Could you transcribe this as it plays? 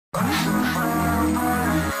Whenever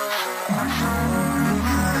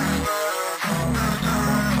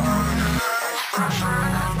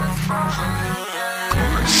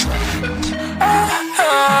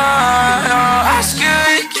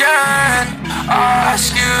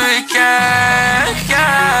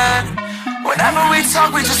we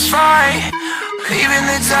talk, we just fight. Even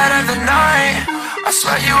the dead of the night, I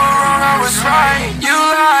swear you were wrong, I was right. You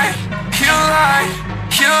lie, you lie,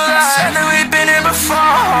 you lie. Said that we've been here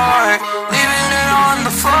before, leaving it on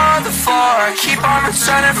the floor, the floor. Keep on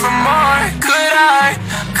returning for more. Could I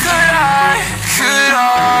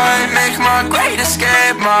make my great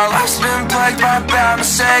escape? My life's been plagued by bad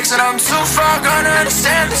mistakes, and I'm too far gone to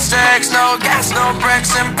understand the stakes. No gas, no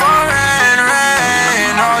brakes, and pouring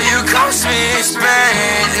rain. All you cost me is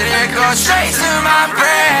pain, it goes straight to my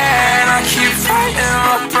brain. I keep fighting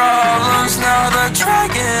my problems, now the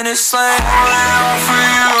dragon is slain. Holding on for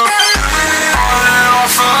you, holding on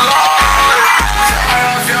for love.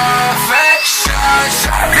 Tired of your affection,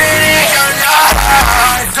 sharpening on your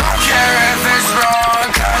heart. Don't care if it's wrong,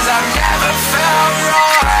 cause I've never felt wrong.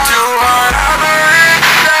 Do whatever it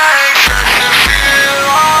takes just to feel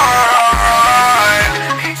alright.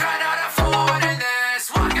 Ain't trying not to afford in this,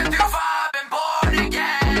 walking through fire, been born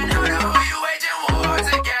again. Who know who you waging wars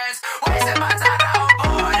against? Wasting my time, now I'm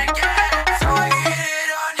bored again. Throwing it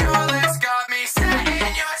on your list got me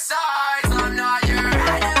setting your sights. I'm not your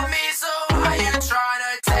enemy, so why you trying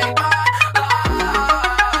to take my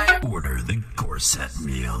life? Order the corset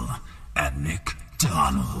meal at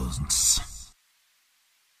McDonald's.